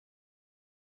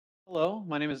Hello,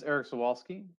 my name is Eric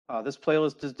Zawalski. This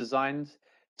playlist is designed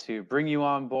to bring you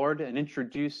on board and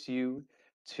introduce you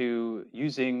to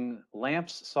using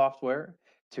LAMMPS software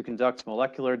to conduct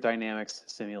molecular dynamics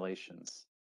simulations.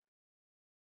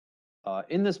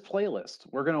 In this playlist,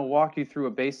 we're going to walk you through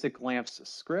a basic LAMMPS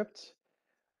script.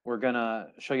 We're going to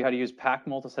show you how to use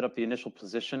PacMol to set up the initial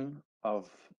position of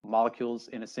molecules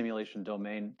in a simulation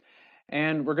domain.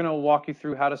 And we're going to walk you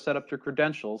through how to set up your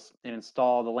credentials and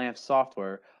install the LAMMPS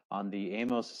software on the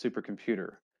Amos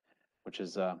supercomputer, which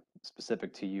is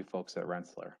specific to you folks at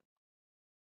Rensselaer.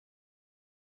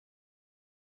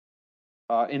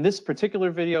 In this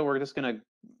particular video, we're just going to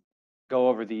go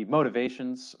over the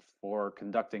motivations for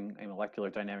conducting a molecular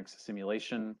dynamics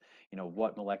simulation,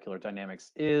 what molecular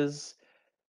dynamics is,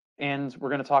 and we're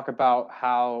going to talk about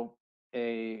how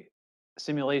a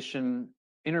simulation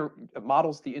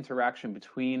models the interaction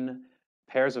between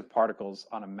pairs of particles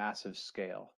on a massive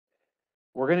scale.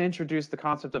 We're going to introduce the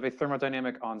concept of a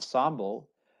thermodynamic ensemble,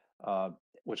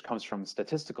 which comes from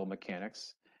statistical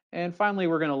mechanics. And finally,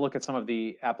 we're going to look at some of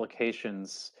the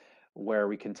applications where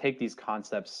we can take these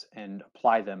concepts and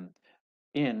apply them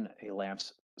in a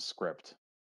LAMMPS script.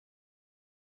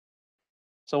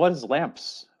 So what is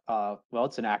LAMMPS? Well,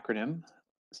 it's an acronym.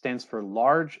 It stands for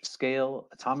Large Scale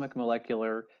Atomic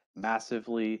Molecular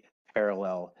Massively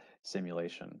Parallel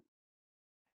Simulation.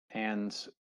 And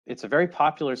it's a very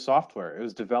popular software. It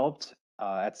was developed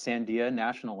at Sandia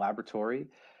National Laboratory.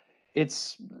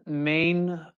 Its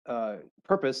main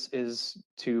purpose is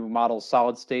to model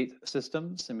solid state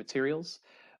systems and materials,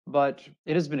 but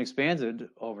it has been expanded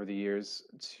over the years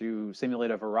to simulate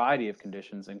a variety of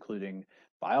conditions, including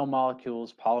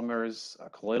biomolecules, polymers,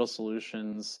 colloidal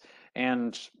solutions,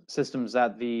 and systems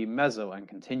at the meso and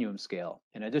continuum scale,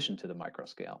 in addition to the micro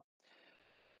scale.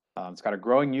 It's got a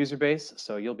growing user base,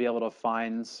 so you'll be able to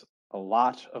find a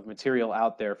lot of material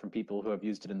out there from people who have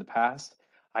used it in the past.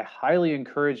 I highly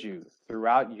encourage you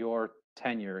throughout your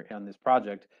tenure on this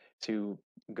project to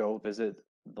go visit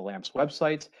the LAMMPS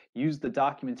website, use the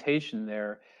documentation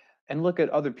there, and look at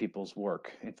other people's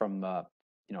work from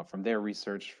their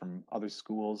research from other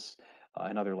schools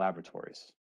and other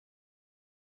laboratories.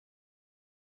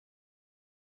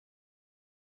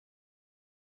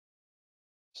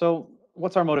 So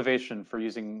what's our motivation for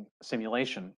using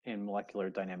simulation in molecular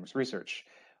dynamics research?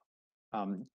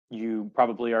 You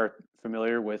probably are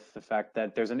familiar with the fact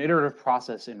that there's an iterative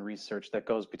process in research that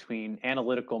goes between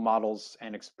analytical models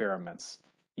and experiments.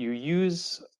 You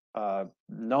use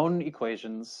known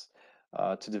equations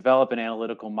to develop an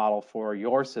analytical model for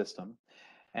your system,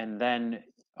 and then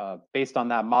based on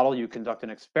that model, you conduct an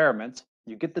experiment.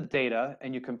 You get the data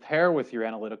and you compare with your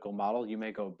analytical model. You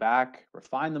may go back,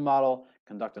 refine the model,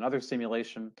 conduct another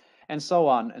simulation, and so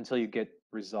on until you get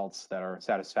results that are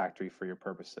satisfactory for your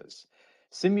purposes.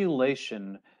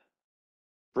 Simulation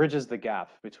bridges the gap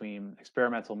between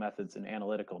experimental methods and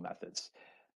analytical methods.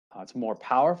 It's more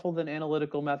powerful than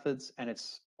analytical methods, and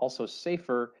it's also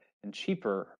safer and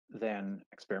cheaper than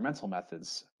experimental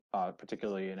methods,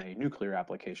 particularly in a nuclear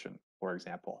application, for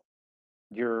example.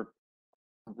 You're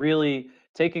really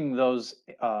taking those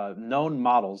known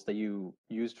models that you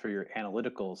used for your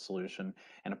analytical solution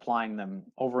and applying them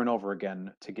over and over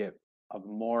again to get a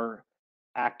more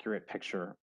accurate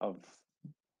picture of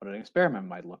what an experiment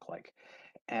might look like.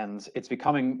 And it's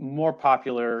becoming more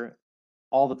popular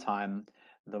all the time.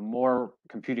 The more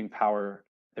computing power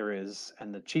there is,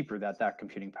 and the cheaper that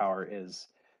computing power is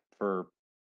for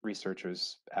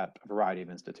researchers at a variety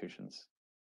of institutions.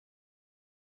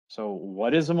 So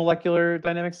what is a molecular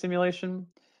dynamics simulation?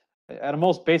 At a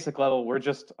most basic level, we're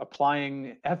just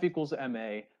applying F equals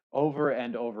ma over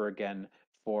and over again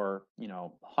for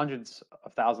hundreds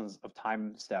of thousands of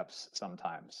time steps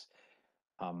sometimes.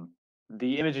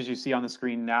 The images you see on the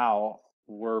screen now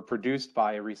were produced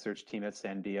by a research team at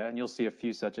Sandia, and you'll see a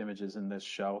few such images in this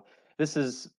show. This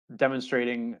is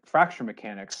demonstrating fracture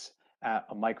mechanics at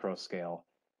a micro scale.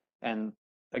 And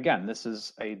again, this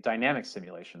is a dynamic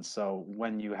simulation. So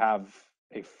when you have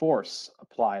a force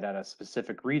applied at a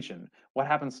specific region, what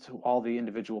happens to all the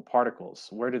individual particles?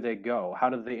 Where do they go? How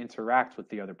do they interact with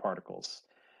the other particles?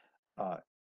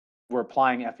 We're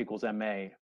applying F equals ma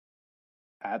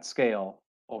at scale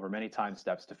over many time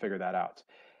steps to figure that out.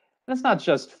 And it's not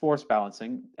just force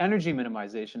balancing. Energy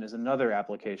minimization is another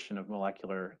application of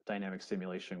molecular dynamic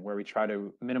simulation where we try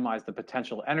to minimize the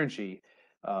potential energy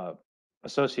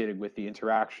associated with the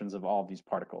interactions of all of these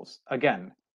particles,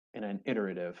 again, in an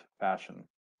iterative fashion.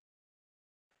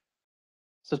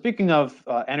 So speaking of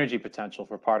energy potential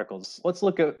for particles, let's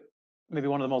look at maybe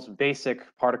one of the most basic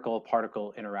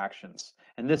particle-particle interactions,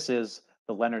 and this is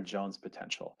the Leonard-Jones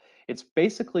potential. It's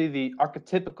basically the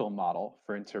archetypical model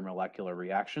for intermolecular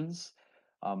reactions.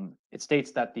 It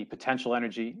states that the potential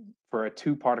energy for a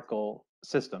two-particle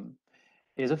system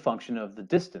is a function of the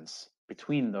distance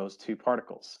between those two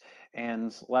particles.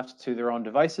 And left to their own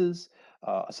devices,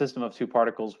 a system of two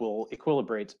particles will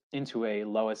equilibrate into a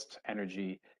lowest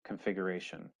energy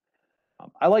configuration.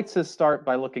 I like to start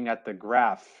by looking at the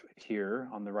graph here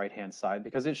on the right-hand side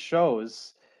because it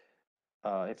shows,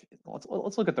 if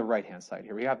let's look at the right-hand side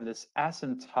here. We have this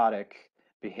asymptotic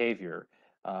behavior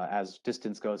as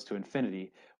distance goes to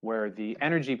infinity, where the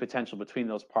energy potential between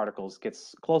those particles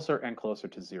gets closer and closer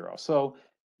to zero. So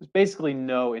there's basically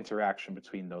no interaction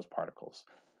between those particles.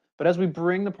 But as we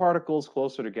bring the particles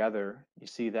closer together, you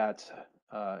see that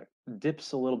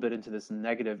dips a little bit into this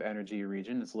negative energy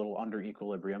region. It's a little under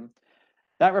equilibrium.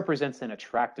 That represents an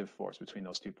attractive force between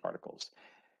those two particles.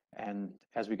 And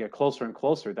as we get closer and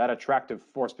closer, that attractive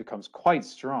force becomes quite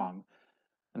strong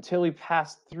until we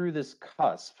pass through this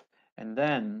cusp. And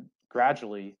then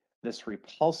gradually, this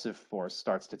repulsive force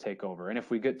starts to take over. And if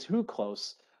we get too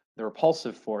close, the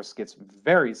repulsive force gets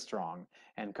very strong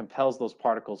and compels those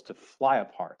particles to fly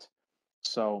apart.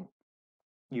 So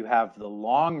you have the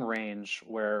long range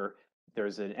where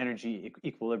there's an energy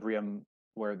equilibrium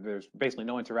where there's basically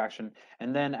no interaction.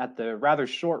 And then at the rather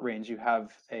short range, you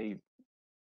have a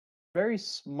very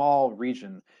small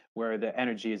region where the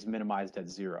energy is minimized at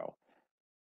zero.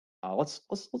 Let's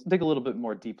dig a little bit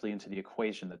more deeply into the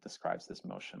equation that describes this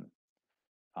motion.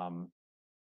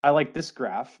 I like this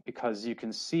graph because you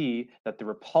can see that the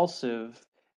repulsive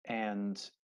and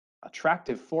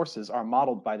attractive forces are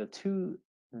modeled by the two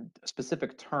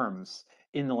specific terms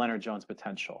in the Leonard-Jones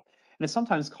potential. And it's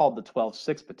sometimes called the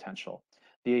 12-6 potential.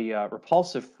 The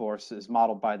repulsive force is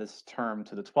modeled by this term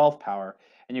to the 12th power.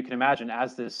 And you can imagine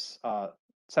as this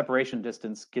separation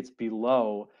distance gets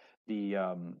below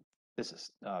the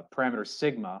this parameter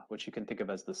sigma, which you can think of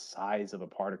as the size of a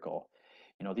particle.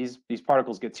 You know, these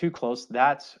particles get too close,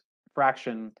 that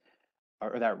fraction,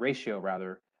 or that ratio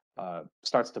rather,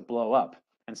 starts to blow up.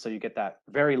 And so you get that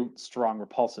very strong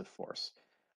repulsive force.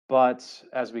 But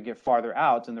as we get farther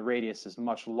out and the radius is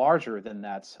much larger than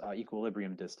that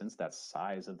equilibrium distance, that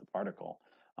size of the particle,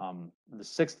 the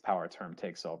 6th power term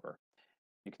takes over.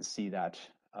 You can see that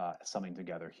summing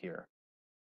together here.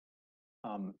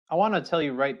 I want to tell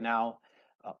you right now,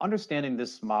 understanding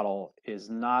this model is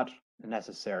not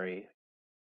necessary,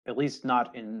 at least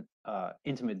not in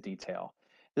intimate detail.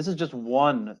 This is just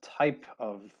one type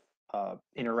of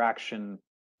interaction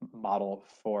model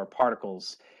for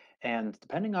particles. And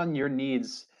depending on your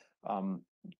needs,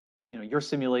 your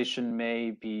simulation may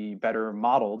be better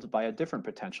modeled by a different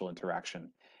potential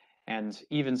interaction. And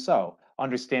even so,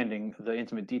 understanding the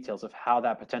intimate details of how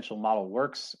that potential model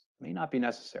works may not be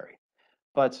necessary.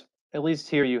 But at least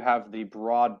here you have the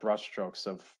broad brushstrokes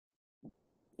of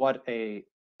what a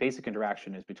basic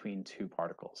interaction is between two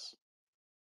particles.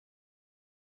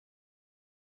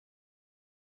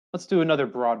 Let's do another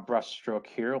broad brushstroke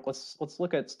here. Let's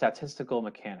look at statistical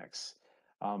mechanics.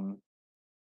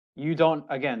 You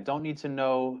don't need to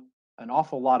know an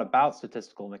awful lot about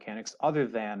statistical mechanics other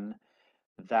than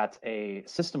that a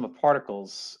system of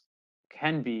particles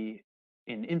can be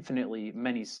in infinitely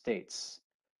many states.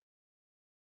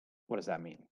 What does that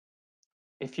mean?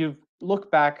 If you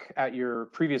look back at your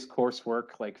previous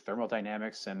coursework, like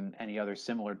thermodynamics and any other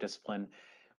similar discipline,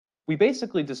 we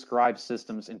basically describe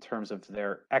systems in terms of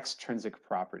their extrinsic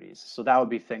properties. So that would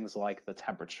be things like the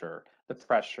temperature, the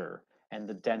pressure, and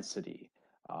the density.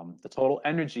 The total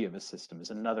energy of a system is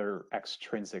another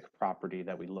extrinsic property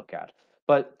that we look at.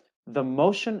 But the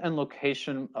motion and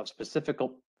location of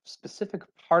specific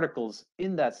particles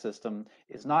in that system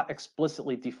is not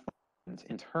explicitly defined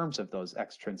in terms of those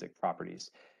extrinsic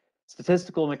properties.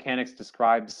 Statistical mechanics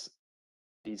describes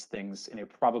these things in a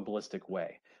probabilistic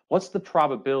way. What's the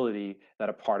probability that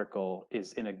a particle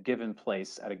is in a given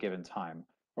place at a given time?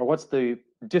 Or what's the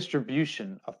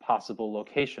distribution of possible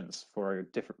locations for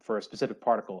a specific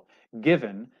particle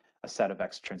given a set of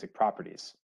extrinsic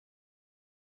properties?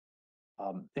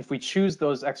 If we choose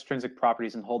those extrinsic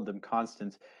properties and hold them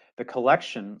constant, the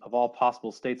collection of all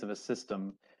possible states of a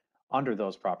system under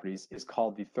those properties is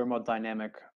called the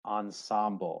thermodynamic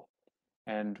ensemble.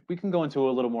 And we can go into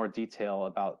a little more detail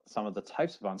about some of the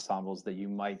types of ensembles that you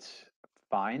might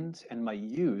find and might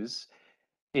use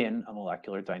in a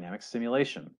molecular dynamics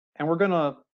simulation. And we're going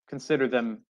to consider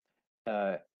them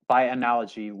by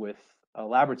analogy with a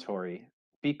laboratory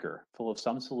beaker full of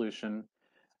some solution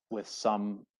with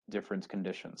some different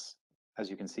conditions, as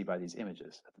you can see by these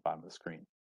images at the bottom of the screen.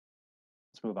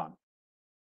 Let's move on.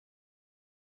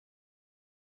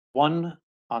 One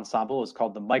ensemble is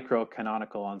called the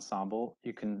microcanonical ensemble.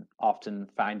 You can often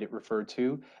find it referred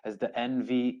to as the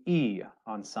NVE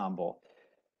ensemble.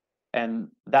 And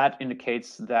that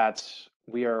indicates that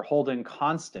we are holding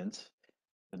constant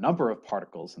the number of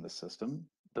particles in the system,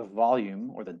 the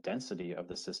volume or the density of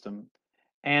the system,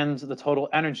 and the total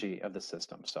energy of the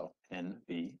system, so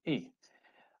NVE.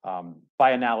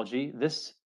 By analogy,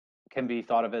 this can be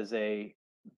thought of as a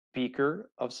beaker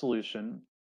of solution,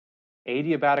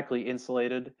 adiabatically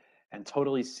insulated and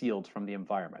totally sealed from the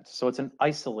environment. So it's an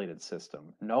isolated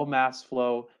system, no mass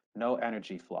flow, no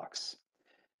energy flux.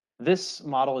 This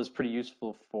model is pretty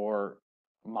useful for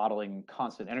modeling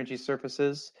constant energy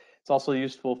surfaces. It's also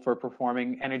useful for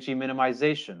performing energy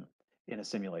minimization in a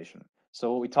simulation.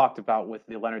 So what we talked about with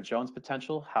the Leonard-Jones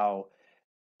potential, how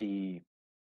the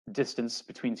distance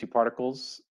between two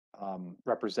particles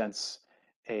represents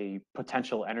a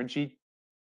potential energy.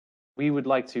 We would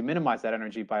like to minimize that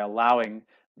energy by allowing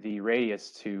the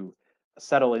radius to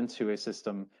settle into a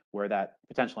system where that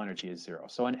potential energy is zero.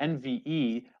 So an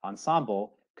NVE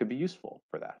ensemble could be useful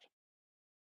for that.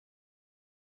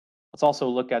 Let's also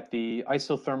look at the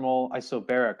isothermal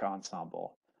isobaric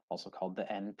ensemble, also called the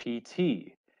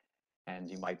NPT.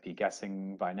 And you might be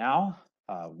guessing by now,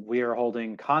 we are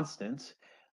holding constant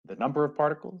the number of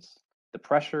particles, the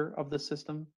pressure of the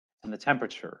system, and the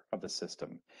temperature of the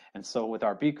system. And so with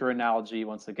our beaker analogy,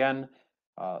 once again,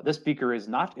 this beaker is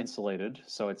not insulated,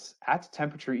 so it's at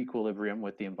temperature equilibrium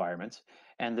with the environment.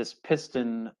 And this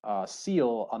piston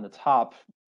seal on the top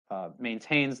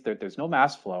maintains that there's no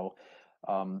mass flow,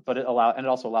 but it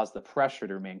also allows the pressure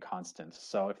to remain constant.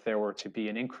 So if there were to be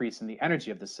an increase in the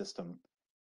energy of the system,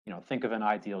 think of an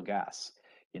ideal gas.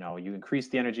 You increase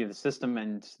the energy of the system,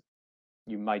 and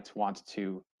you might want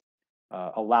to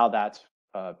allow that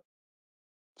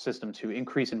system to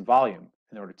increase in volume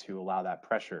in order to allow that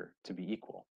pressure to be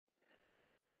equal.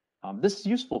 This is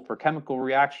useful for chemical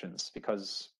reactions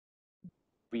because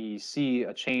we see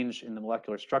a change in the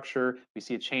molecular structure, we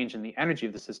see a change in the energy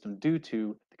of the system due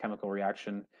to the chemical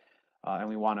reaction, and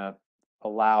we want to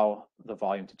allow the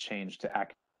volume to change to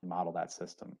accurately model that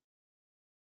system.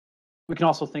 We can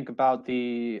also think about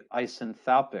the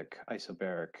isenthalpic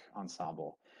isobaric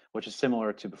ensemble, which is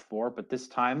similar to before, but this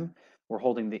time we're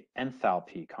holding the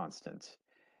enthalpy constant.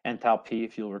 Enthalpy,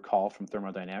 if you'll recall from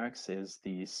thermodynamics, is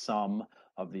the sum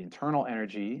of the internal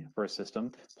energy for a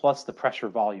system plus the pressure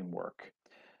volume work.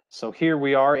 So here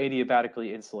we are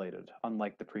adiabatically insulated,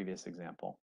 unlike the previous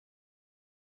example.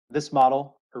 This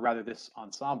model, or rather this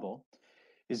ensemble,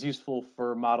 is useful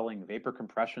for modeling vapor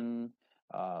compression,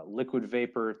 liquid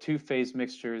vapor, two-phase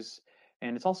mixtures,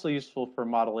 and it's also useful for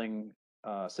modeling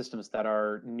systems that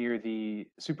are near the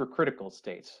supercritical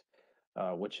state,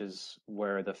 which is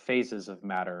where the phases of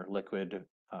matter, liquid,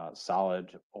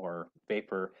 solid, or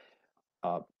vapor,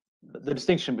 the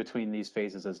distinction between these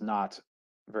phases is not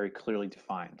very clearly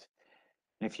defined.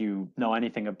 And if you know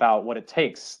anything about what it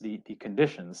takes, the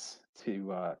conditions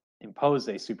to impose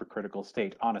a supercritical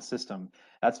state on a system,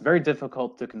 that's very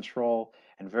difficult to control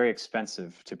and very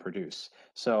expensive to produce.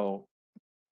 So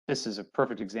this is a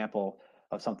perfect example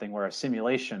of something where a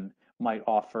simulation might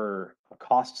offer a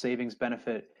cost savings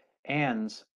benefit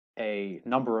and a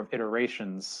number of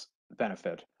iterations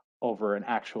benefit over an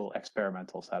actual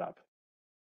experimental setup.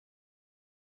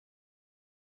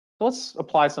 So let's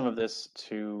apply some of this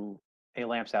to a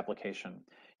LAMMPS application.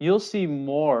 You'll see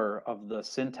more of the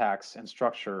syntax and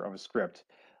structure of a script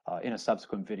in a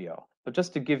subsequent video. But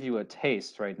just to give you a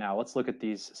taste right now, let's look at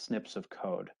these snips of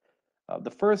code.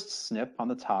 The first snip on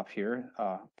the top here,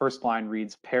 first line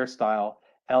reads pair style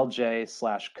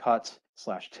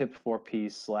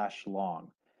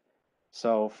lj/cut/tip4p/long.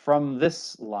 So from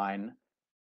this line,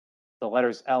 the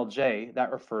letters LJ,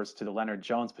 that refers to the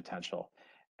Leonard-Jones potential.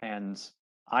 And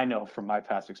I know from my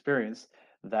past experience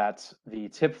that the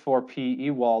tip4p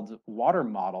Ewald water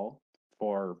model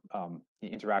for the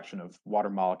interaction of water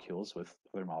molecules with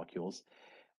other molecules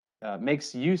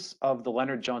makes use of the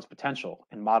Leonard-Jones potential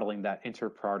in modeling that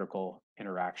interparticle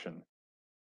interaction.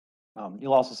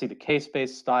 You'll also see the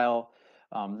k-space style.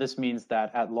 This means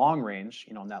that at long range,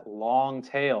 in that long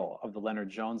tail of the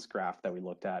Leonard-Jones graph that we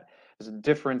looked at, there's a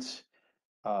different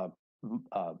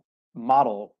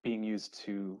model being used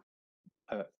to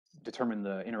determine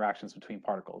the interactions between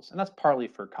particles, and that's partly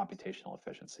for computational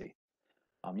efficiency.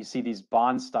 You see these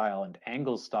bond style and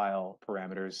angle style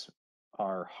parameters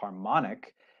are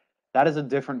harmonic. That is a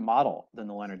different model than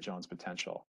the Leonard-Jones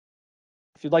potential.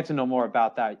 If you'd like to know more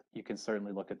about that, you can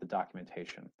certainly look at the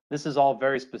documentation. This is all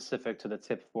very specific to the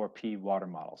tip4p water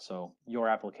model, so your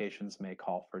applications may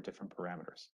call for different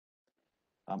parameters.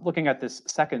 Looking at this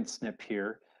second snip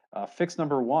here, fix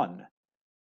number 1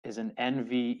 is an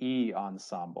NVE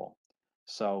ensemble.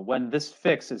 So when this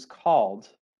fix is called,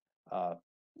 uh,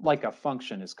 like a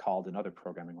function is called in other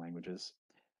programming languages,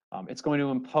 it's going to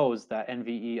impose that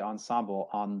NVE ensemble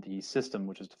on the system,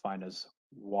 which is defined as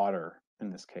water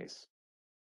in this case.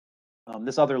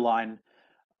 This other line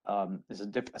is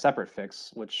a separate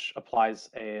fix, which applies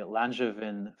a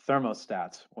Langevin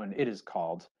thermostat when it is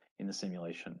called in the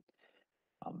simulation.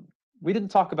 Um, we didn't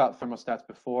talk about thermostats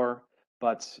before,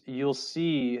 but you'll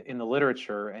see in the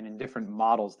literature and in different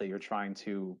models that you're trying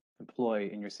to employ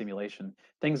in your simulation,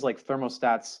 things like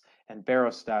thermostats and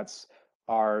barostats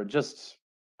are just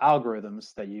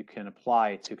algorithms that you can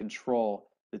apply to control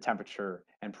the temperature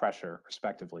and pressure,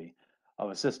 respectively, of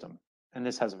a system. And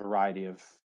this has a variety of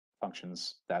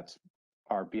functions that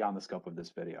are beyond the scope of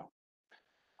this video.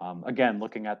 Again,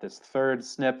 looking at this third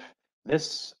SNP,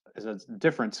 this is a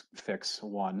different fix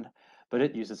one, but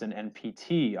it uses an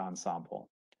NPT ensemble.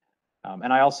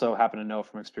 And I also happen to know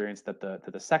from experience that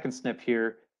the second SNP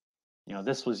here,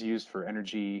 this was used for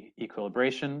energy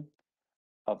equilibration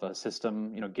of a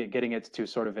system, getting it to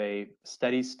sort of a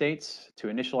steady state to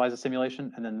initialize a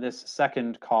simulation. And then this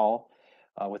second call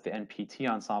with the NPT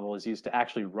ensemble is used to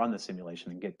actually run the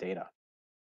simulation and get data.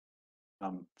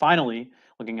 Finally,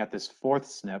 looking at this fourth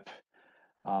SNP,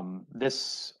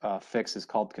 this fix is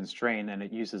called constrain, and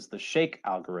it uses the shake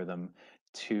algorithm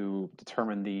to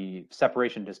determine the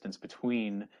separation distance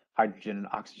between hydrogen and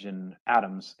oxygen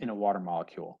atoms in a water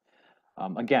molecule.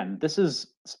 Again, this is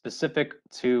specific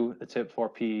to the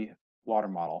TIP4P water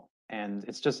model, and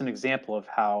it's just an example of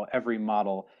how every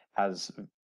model has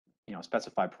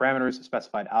specified parameters,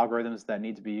 specified algorithms that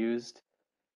need to be used.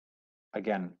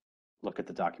 Again, look at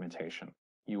the documentation.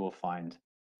 You will find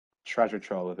treasure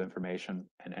trove of information,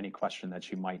 and any question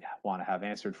that you might want to have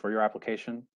answered for your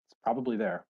application, it's probably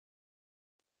there.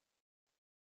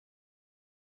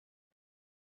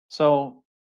 So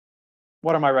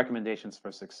what are my recommendations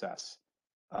for success?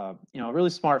 A really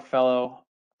smart fellow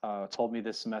told me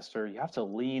this semester, you have to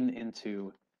lean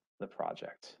into the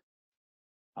project.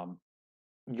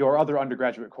 Your other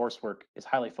undergraduate coursework is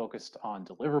highly focused on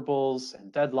deliverables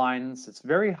and deadlines. It's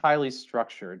very highly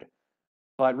structured,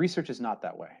 but research is not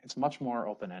that way. It's much more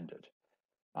open-ended.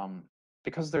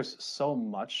 Because there's so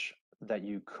much that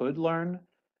you could learn,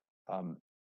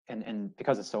 and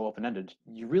because it's so open-ended,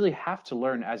 you really have to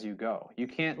learn as you go. You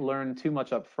can't learn too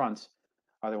much up front,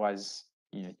 otherwise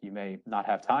you may not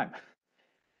have time.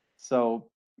 So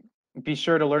be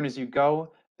sure to learn as you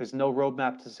go. There's no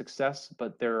roadmap to success,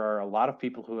 but there are a lot of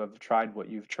people who have tried what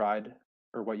you've tried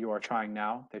or what you are trying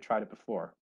now. They tried it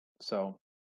before. So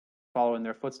follow in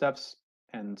their footsteps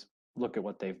and look at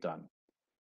what they've done.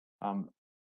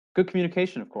 Good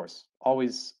communication, of course,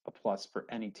 always a plus for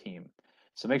any team.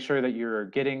 So make sure that you're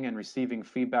getting and receiving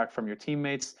feedback from your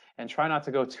teammates, and try not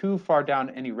to go too far down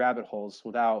any rabbit holes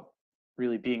without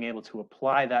really being able to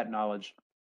apply that knowledge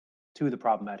to the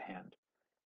problem at hand.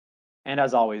 And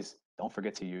as always, don't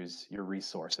forget to use your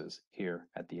resources here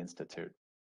at the Institute.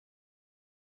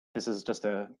 This is just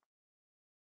a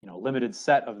limited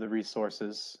set of the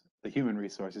resources, the human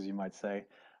resources, you might say,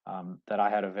 that I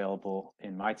had available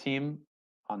in my team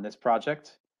on this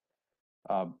project.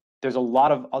 There's a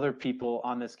lot of other people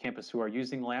on this campus who are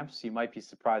using LAMMPS. You might be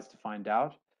surprised to find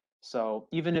out. So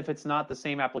even if it's not the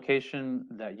same application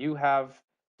that you have,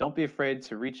 don't be afraid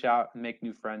to reach out and make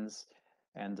new friends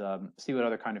and see what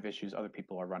other kind of issues other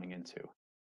people are running into.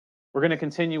 We're going to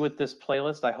continue with this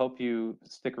playlist. I hope you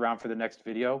stick around for the next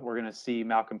video. We're going to see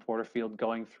Malcolm Porterfield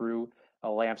going through a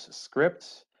LAMMPS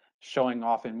script, showing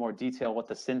off in more detail what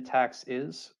the syntax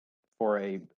is for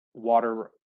a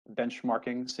water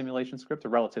benchmarking simulation script, a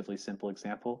relatively simple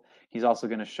example. He's also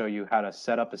going to show you how to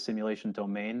set up a simulation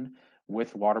domain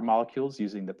with water molecules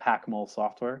using the PackMol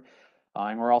software.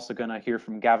 And we're also going to hear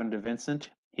from Gavin DeVincent.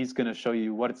 He's going to show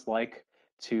you what it's like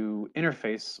to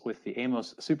interface with the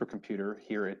Amos supercomputer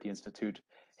here at the Institute.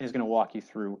 And he's going to walk you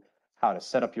through how to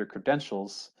set up your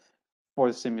credentials for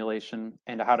the simulation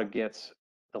and how to get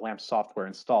the LAMMPS software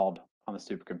installed on the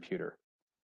supercomputer.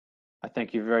 I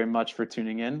thank you very much for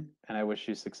tuning in, and I wish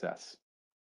you success.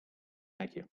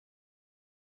 Thank you.